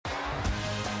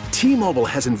T-Mobile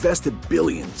has invested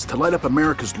billions to light up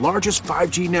America's largest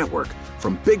 5G network,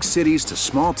 from big cities to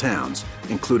small towns,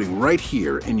 including right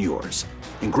here in yours.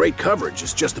 And great coverage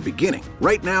is just the beginning.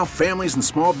 Right now, families and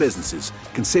small businesses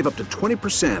can save up to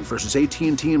 20% versus AT&T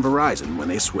and Verizon when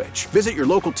they switch. Visit your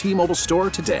local T-Mobile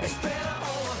store today.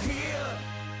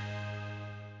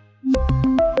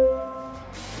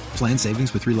 Plan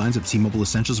savings with 3 lines of T-Mobile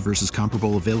Essentials versus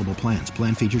comparable available plans.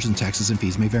 Plan features and taxes and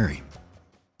fees may vary.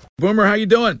 Boomer, how you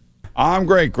doing? I'm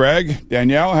great, Greg.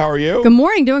 Danielle, how are you? Good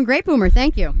morning. Doing great, Boomer.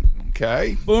 Thank you.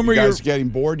 Okay. Boomer, you guys getting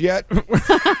bored yet?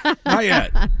 Not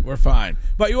yet. We're fine.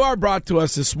 But you are brought to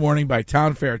us this morning by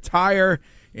Town Fair Tire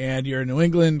and your New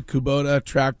England Kubota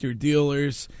tractor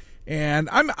dealers. And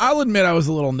I'll admit I was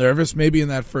a little nervous maybe in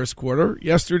that first quarter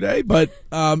yesterday, but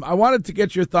I wanted to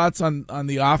get your thoughts on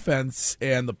the offense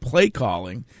and the play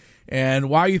calling and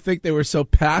why you think they were so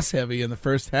pass-heavy in the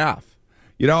first half.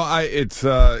 You know,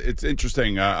 it's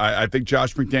interesting. I think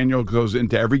Josh McDaniel goes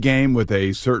into every game with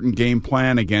a certain game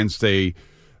plan against a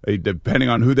depending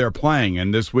on who they're playing.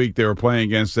 And this week they were playing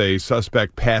against a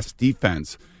suspect pass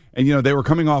defense. And, you know, they were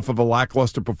coming off of a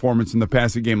lackluster performance in the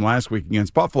passing game last week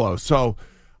against Buffalo. So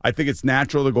I think it's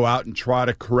natural to go out and try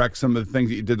to correct some of the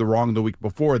things that you did wrong the week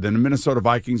before. Then the Minnesota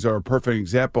Vikings are a perfect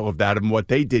example of that and what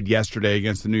they did yesterday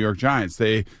against the New York Giants.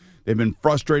 They've been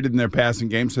frustrated in their passing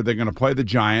game, so they're going to play the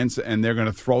Giants, and they're going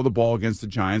to throw the ball against the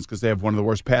Giants because they have one of the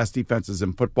worst pass defenses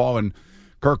in football. And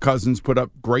Kirk Cousins put up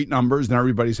great numbers, and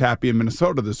everybody's happy in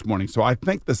Minnesota this morning. So I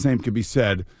think the same could be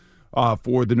said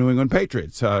for the New England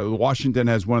Patriots. Washington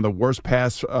has one of the worst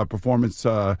pass performance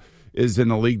is in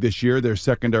the league this year. Their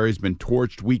secondary has been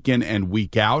torched week in and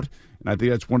week out, and I think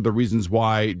that's one of the reasons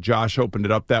why Josh opened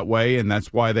it up that way, and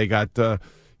that's why they got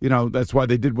that's why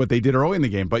they did what they did early in the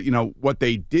game. But, what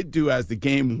they did do as the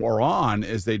game wore on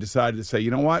is they decided to say, you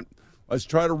know what, let's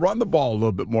try to run the ball a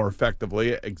little bit more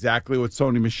effectively, exactly what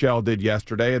Sony Michel did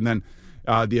yesterday. And then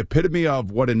the epitome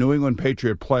of what a New England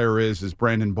Patriot player is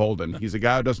Brandon Bolden. He's a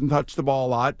guy who doesn't touch the ball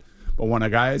a lot, but when a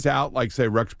guy is out, like, say,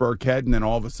 Rex Burkhead, and then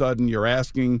all of a sudden you're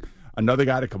asking another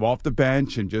guy to come off the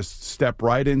bench and just step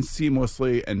right in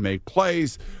seamlessly and make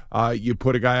plays, you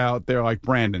put a guy out there like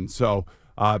Brandon. So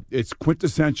it's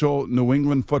quintessential New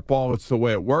England football. It's the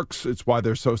way it works. It's why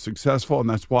they're so successful, and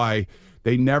that's why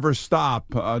they never stop,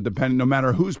 no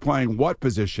matter who's playing what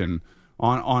position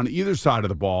on either side of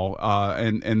the ball,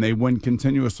 and they win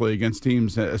continuously against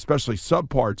teams, especially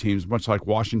subpar teams, much like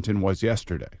Washington was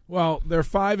yesterday. Well, they're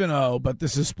 5-0, but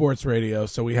this is sports radio,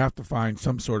 so we have to find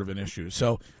some sort of an issue.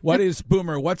 So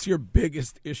Boomer, what's your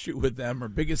biggest issue with them or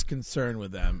biggest concern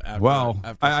with them?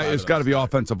 It's got to be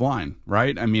offensive line,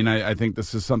 right? I mean, I think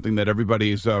this is something that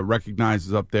everybody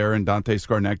recognizes up there, and Dante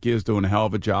Scarnecchia is doing a hell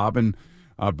of a job, and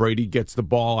Brady gets the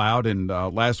ball out, and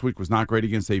last week was not great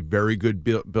against a very good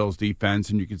Bills defense,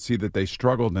 and you can see that they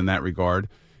struggled in that regard.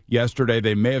 Yesterday,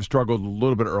 they may have struggled a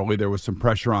little bit early. There was some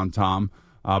pressure on Tom,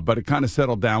 but it kind of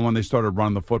settled down when they started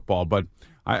running the football. But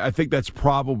I think that's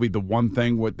probably the one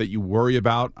thing that you worry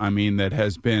about. I mean, that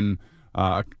has been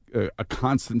a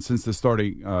constant since the start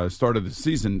of the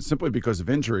season, simply because of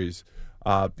injuries.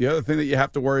 The other thing that you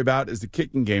have to worry about is the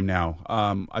kicking game now.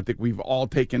 I think we've all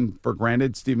taken for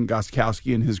granted Stephen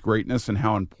Gostkowski and his greatness and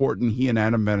how important he and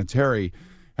Adam Vinatieri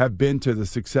have been to the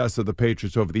success of the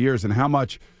Patriots over the years, and how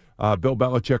much Bill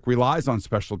Belichick relies on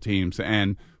special teams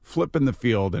and flipping the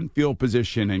field and field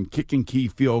position and kicking key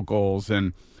field goals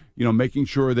and making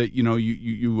sure that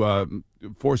you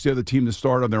force the other team to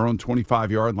start on their own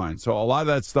 25-yard line. So a lot of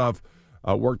that stuff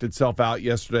worked itself out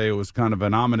yesterday. It was kind of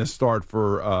an ominous start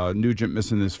for Nugent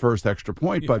missing his first extra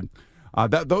point. Yeah.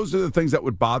 But those are the things that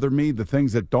would bother me. The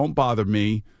things that don't bother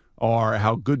me are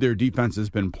how good their defense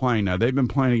has been playing. Now, they've been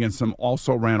playing against some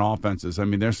also-ran offenses. I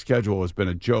mean, their schedule has been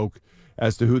a joke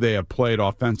as to who they have played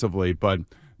offensively. But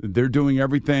they're doing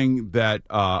everything that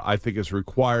I think is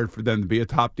required for them to be a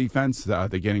top defense. They're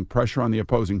getting pressure on the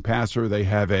opposing passer. They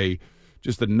have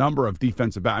just a number of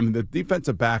defensive backs. I mean, the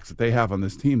defensive backs that they have on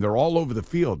this team, they're all over the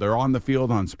field. They're on the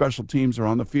field on special teams. They're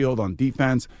on the field on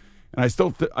defense. And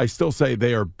I still say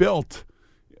they are built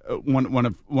when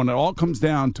it all comes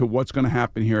down to what's going to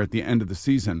happen here at the end of the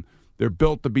season. They're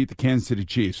built to beat the Kansas City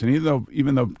Chiefs. And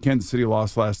even though Kansas City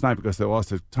lost last night because they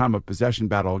lost a time of possession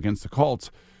battle against the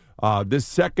Colts, this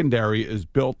secondary is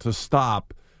built to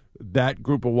stop that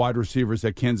group of wide receivers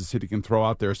that Kansas City can throw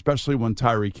out there, especially when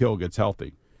Tyreek Hill gets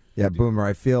healthy. Yeah, Boomer,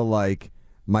 I feel like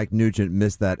Mike Nugent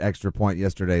missed that extra point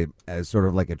yesterday as sort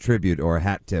of like a tribute or a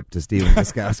hat tip to Stephen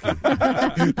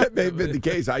Gostkowski. That may have been the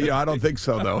case. I don't think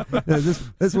so, though.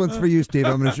 This one's for you, Steve.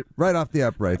 I'm going to right off the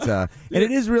uprights. And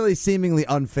it is really seemingly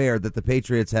unfair that the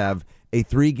Patriots have a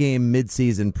 3-game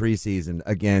midseason preseason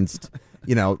against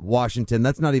Washington.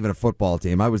 That's not even a football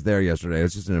team. I was there yesterday.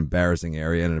 It's just an embarrassing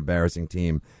area and an embarrassing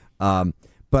team.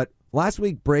 But last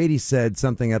week, Brady said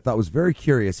something I thought was very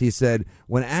curious. He said,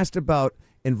 when asked about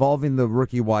involving the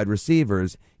rookie wide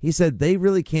receivers, he said they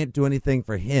really can't do anything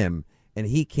for him, and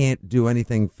he can't do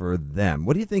anything for them.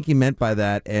 What do you think he meant by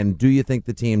that, and do you think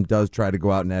the team does try to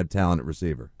go out and add talent at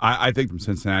receiver? I think from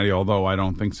Cincinnati, although I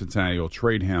don't think Cincinnati will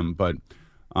trade him, but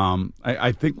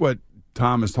I think what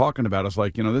Tom is talking about is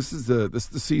this is the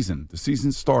season. The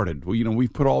season started.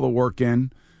 We've put all the work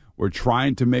in. We're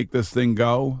trying to make this thing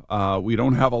go. We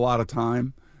don't have a lot of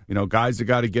time. Guys have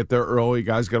got to get there early.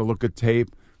 Guys got to look at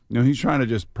tape. He's trying to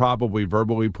just probably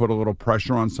verbally put a little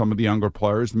pressure on some of the younger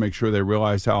players to make sure they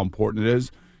realize how important it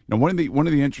is. One of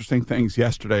the interesting things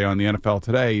yesterday on the NFL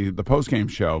Today, the postgame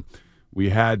show, we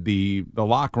had the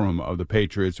locker room of the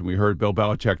Patriots, and we heard Bill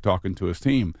Belichick talking to his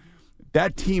team.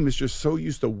 That team is just so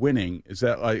used to winning, is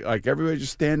that like everybody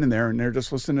just standing there and they're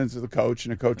just listening to the coach,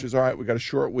 and the coach is, all right, we got a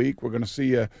short week. We're going to see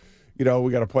you. We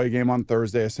got to play a game on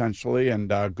Thursday, essentially, and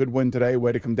good win today.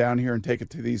 Way to come down here and take it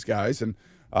to these guys, and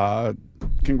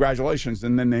congratulations.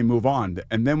 And then they move on.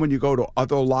 And then when you go to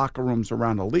other locker rooms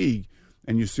around the league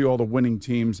and you see all the winning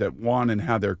teams that won and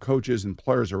how their coaches and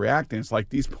players are reacting, it's like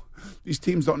these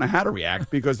teams don't know how to react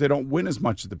because they don't win as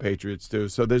much as the Patriots do.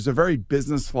 So there's a very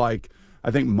business-like, I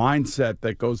think, mindset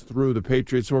that goes through the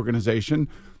Patriots organization,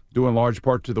 due in large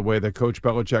part to the way that Coach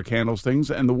Belichick handles things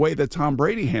and the way that Tom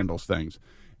Brady handles things.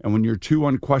 And when your two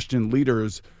unquestioned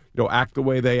leaders, act the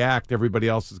way they act, everybody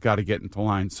else has got to get into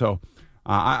line. So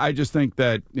I just think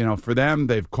that, for them,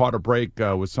 they've caught a break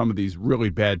with some of these really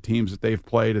bad teams that they've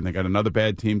played, and they got another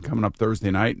bad team coming up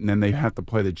Thursday night, and then they have to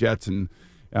play the Jets and,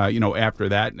 after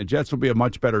that. And the Jets will be a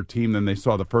much better team than they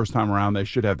saw the first time around. They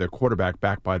should have their quarterback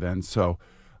back by then. So,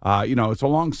 it's a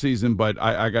long season, but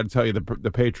I got to tell you,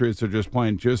 the Patriots are just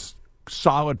playing just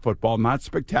solid football, not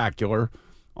spectacular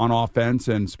on offense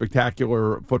and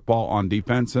spectacular football on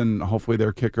defense, and hopefully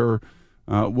their kicker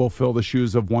will fill the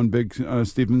shoes of one big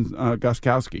Steven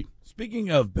Gostkowski. Speaking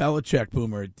of Belichick,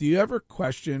 Boomer, do you ever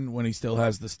question when he still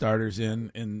has the starters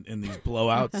in these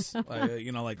blowouts?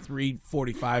 Like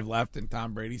 3:45 left and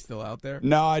Tom Brady's still out there?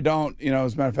 No, I don't.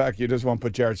 As a matter of fact, you just won't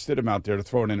put Jarrett Stidham out there to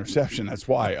throw an interception. That's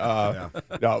why.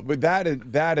 No, but that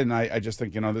and I just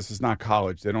think, this is not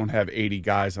college. They don't have 80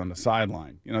 guys on the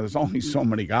sideline. There's only so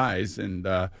many guys, and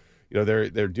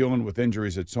they're dealing with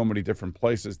injuries at so many different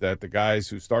places that the guys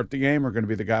who start the game are going to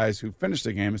be the guys who finish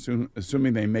the game,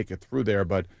 assuming they make it through there.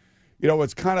 But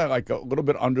it's kind of like a little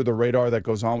bit under the radar that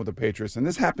goes on with the Patriots, and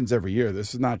this happens every year.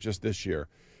 This is not just this year,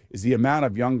 is the amount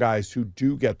of young guys who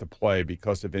do get to play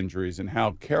because of injuries and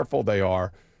how careful they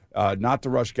are not to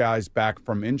rush guys back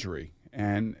from injury.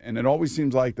 And it always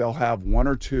seems like they'll have one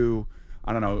or two,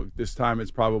 I don't know, this time it's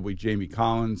probably Jamie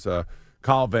Collins.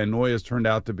 Kyle Van Noy has turned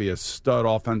out to be a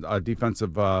stud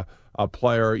defensive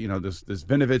player. This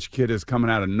Vinovich kid is coming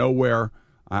out of nowhere.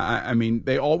 I mean,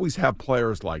 they always have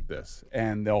players like this,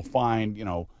 and they'll find,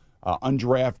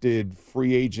 undrafted,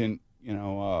 free agent,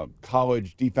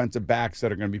 college defensive backs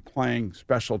that are going to be playing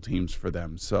special teams for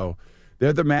them. So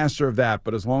they're the master of that.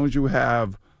 But as long as you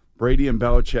have Brady and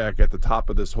Belichick at the top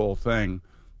of this whole thing,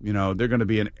 they're going to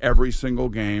be in every single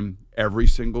game, every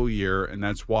single year, and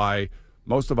that's why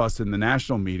most of us in the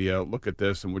national media look at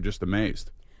this and we're just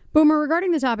amazed. Boomer,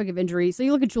 regarding the topic of injury, so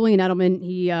you look at Julian Edelman.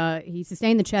 He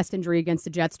sustained the chest injury against the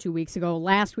Jets 2 weeks ago.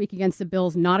 Last week against the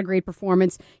Bills, not a great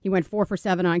performance. He went 4 for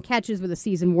 7 on catches with a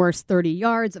season worst 30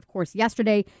 yards. Of course,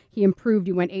 yesterday he improved.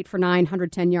 He went 8 for 9,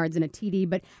 110 yards and a TD.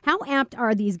 But how apt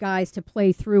are these guys to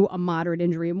play through a moderate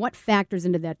injury, and what factors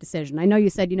into that decision? I know you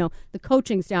said, the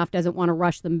coaching staff doesn't want to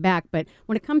rush them back, but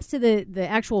when it comes to the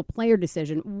actual player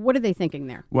decision, what are they thinking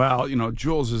there? Well,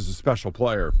 Jules is a special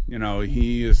player.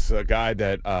 He is a guy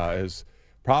that has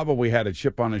probably had a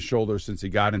chip on his shoulder since he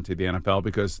got into the NFL,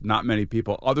 because not many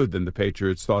people other than the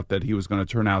Patriots thought that he was going to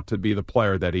turn out to be the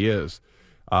player that he is.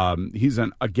 He's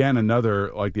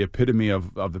another, like, the epitome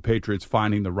of the Patriots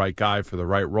finding the right guy for the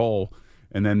right role,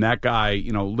 and then that guy,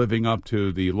 living up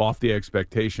to the lofty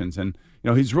expectations. And,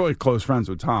 he's really close friends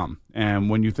with Tom. And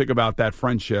when you think about that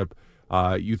friendship,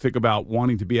 you think about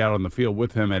wanting to be out on the field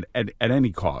with him at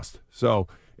any cost. So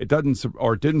it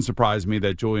didn't surprise me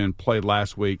that Julian played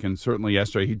last week, and certainly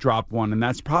yesterday he dropped one, and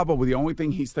that's probably the only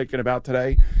thing he's thinking about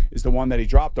today is the one that he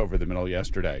dropped over the middle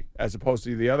yesterday, as opposed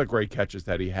to the other great catches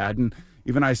that he had. And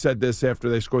even I said this after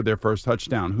they scored their first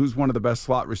touchdown. Who's one of the best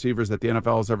slot receivers that the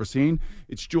NFL has ever seen?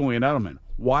 It's Julian Edelman.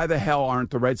 Why the hell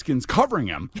aren't the Redskins covering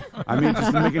him? I mean, it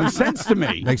doesn't make any sense to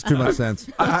me. Makes too much sense.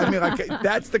 I mean,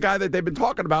 that's the guy that they've been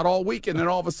talking about all week, and then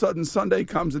all of a sudden Sunday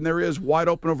comes and there he is wide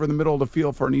open over the middle of the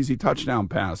field for an easy touchdown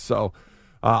pass. So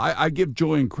I give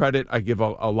Julian credit. I give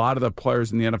a lot of the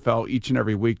players in the NFL each and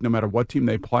every week, no matter what team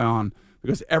they play on,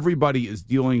 because everybody is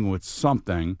dealing with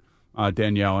something,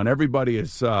 Danielle, and everybody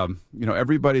is,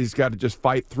 everybody's got to just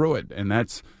fight through it, and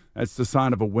that's the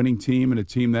sign of a winning team and a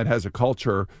team that has a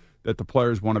culture that the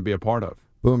players want to be a part of.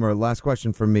 Boomer, last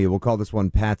question from me. We'll call this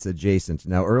one Pat's adjacent.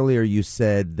 Now, earlier you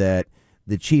said that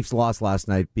the Chiefs lost last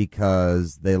night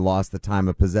because they lost the time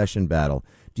of possession battle.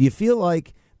 Do you feel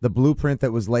like the blueprint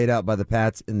that was laid out by the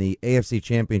Pats in the AFC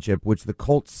Championship, which the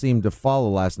Colts seemed to follow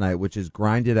last night, which is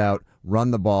grind it out, run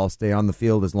the ball, stay on the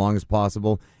field as long as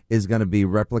possible, is going to be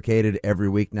replicated every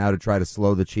week now to try to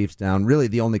slow the Chiefs down? Really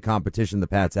the only competition the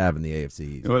Pats have in the AFC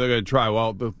East. Well, they're going to try.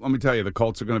 Well, let me tell you, the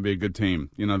Colts are going to be a good team.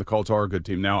 The Colts are a good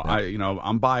team. Now,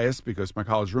 I'm biased because my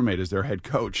college roommate is their head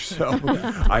coach, so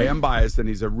I am biased, and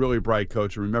he's a really bright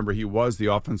coach. Remember, he was the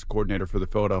offensive coordinator for the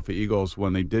Philadelphia Eagles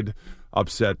when they did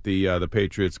upset the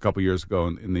Patriots a couple years ago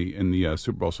in the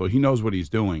Super Bowl. So he knows what he's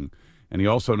doing. And he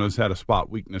also knows how to spot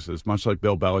weaknesses, much like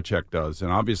Bill Belichick does.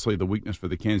 And obviously the weakness for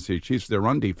the Kansas City Chiefs is their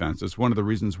run defense. It's one of the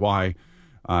reasons why,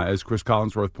 as Chris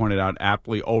Collinsworth pointed out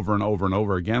aptly over and over and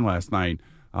over again last night,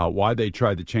 why they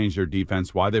tried to change their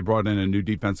defense, why they brought in a new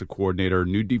defensive coordinator,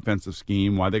 new defensive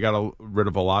scheme, why they got rid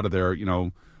of a lot of their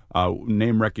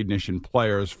name recognition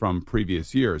players from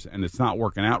previous years. And it's not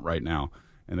working out right now.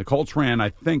 And the Colts ran, I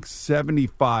think,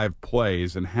 75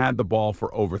 plays and had the ball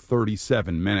for over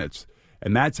 37 minutes.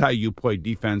 And that's how you play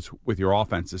defense with your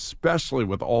offense, especially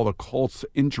with all the Colts'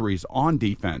 injuries on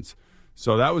defense.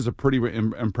 So that was a pretty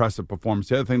impressive performance.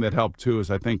 The other thing that helped, too,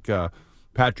 is I think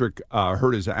Patrick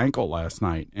hurt his ankle last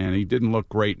night, and he didn't look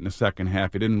great in the second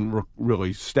half. He didn't look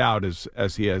really stout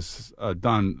as he has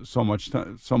done so much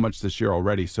this year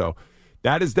already. So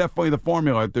that is definitely the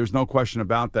formula. There's no question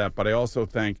about that. But I also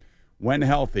think when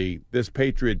healthy, this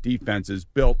Patriot defense is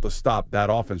built to stop that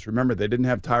offense. Remember, they didn't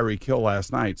have Tyreek Hill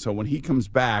last night, so when he comes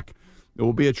back, it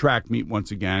will be a track meet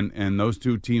once again, and those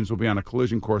two teams will be on a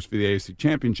collision course for the AFC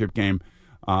Championship game,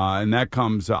 and that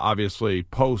comes obviously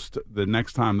post the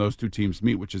next time those two teams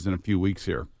meet, which is in a few weeks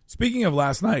here. Speaking of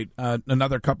last night,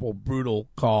 another couple brutal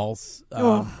calls.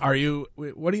 What do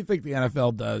you think the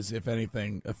NFL does, if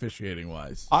anything,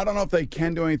 officiating-wise? I don't know if they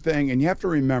can do anything, and you have to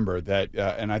remember that,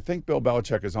 and I think Bill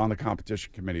Belichick is on the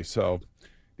competition committee, so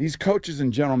these coaches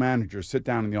and general managers sit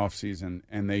down in the offseason,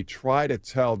 and they try to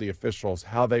tell the officials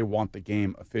how they want the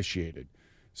game officiated.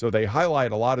 So they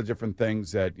highlight a lot of different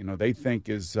things that they think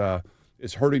is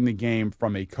hurting the game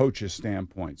from a coach's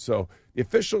standpoint. So the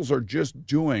officials are just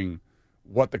doing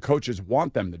what the coaches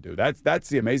want them to do. That's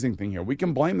the amazing thing here. We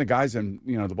can blame the guys in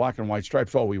the black and white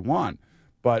stripes all we want,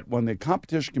 but when the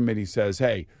competition committee says,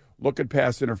 "Hey, look at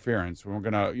pass interference, we're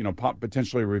going to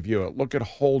potentially review it. Look at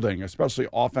holding, especially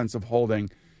offensive holding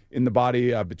in the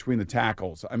body between the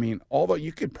tackles." I mean, although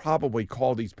you could probably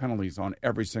call these penalties on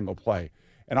every single play.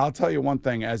 And I'll tell you one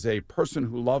thing, as a person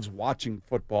who loves watching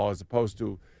football as opposed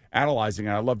to analyzing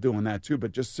it, I love doing that too,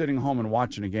 but just sitting home and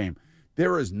watching a game,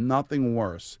 there is nothing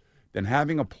worse than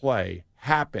having a play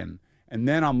happen, and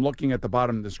then I'm looking at the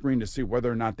bottom of the screen to see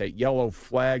whether or not that yellow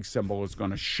flag symbol is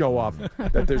going to show up,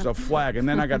 that there's a flag, and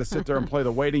then I got to sit there and play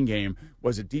the waiting game.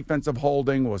 Was it defensive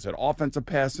holding? Was it offensive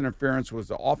pass interference?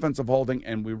 Was it offensive holding?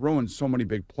 And we ruined so many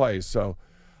big plays. So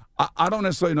I don't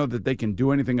necessarily know that they can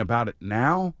do anything about it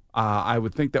now. I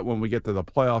would think that when we get to the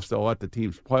playoffs, they'll let the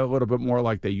teams play a little bit more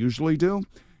like they usually do,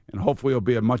 and hopefully it'll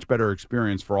be a much better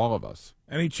experience for all of us.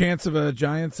 Any chance of a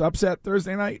Giants upset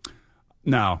Thursday night?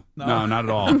 No, not at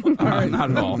all. Not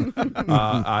at all.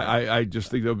 I just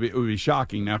think it would be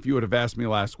shocking. Now, if you would have asked me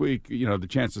last week, the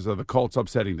chances of the Colts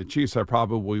upsetting the Chiefs, I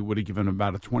probably would have given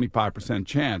about a 25%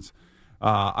 chance.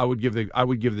 I would give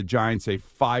the Giants a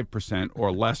 5%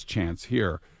 or less chance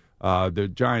here.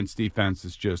 The Giants' defense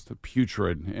is just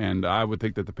putrid, and I would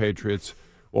think that the Patriots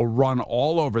will run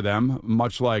all over them,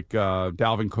 much like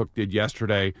Dalvin Cook did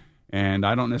yesterday. And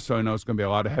I don't necessarily know it's going to be a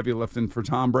lot of heavy lifting for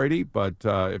Tom Brady, but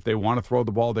if they want to throw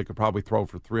the ball, they could probably throw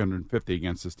for 350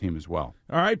 against this team as well.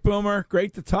 All right, Boomer,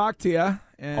 great to talk to you,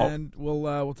 and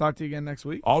we'll talk to you again next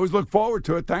week. Always look forward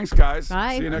to it. Thanks, guys.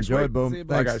 Bye. See you next Enjoy week. it, Boom. See you,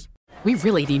 Bye, guys. We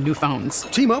really need new phones.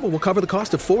 T-Mobile will cover the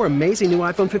cost of 4 amazing new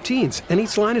iPhone 15s, and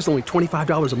each line is only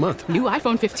 $25 a month. New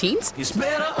iPhone 15s? It's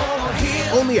better over here.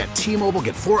 Only at T-Mobile,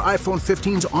 get 4 iPhone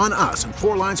 15s on us and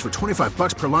 4 lines for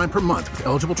 $25 per line per month with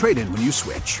eligible trade-in when you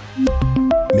switch.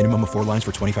 Minimum of 4 lines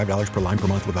for $25 per line per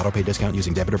month with autopay discount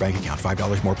using debit or bank account.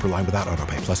 $5 more per line without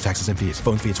autopay, plus taxes and fees.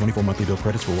 Phone fee at 24 monthly bill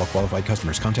credits for well-qualified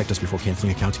customers. Contact us before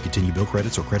canceling account to continue bill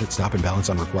credits or credit stop and balance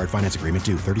on required finance agreement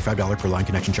due. $35 per line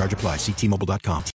connection charge applies. See T-Mobile.com.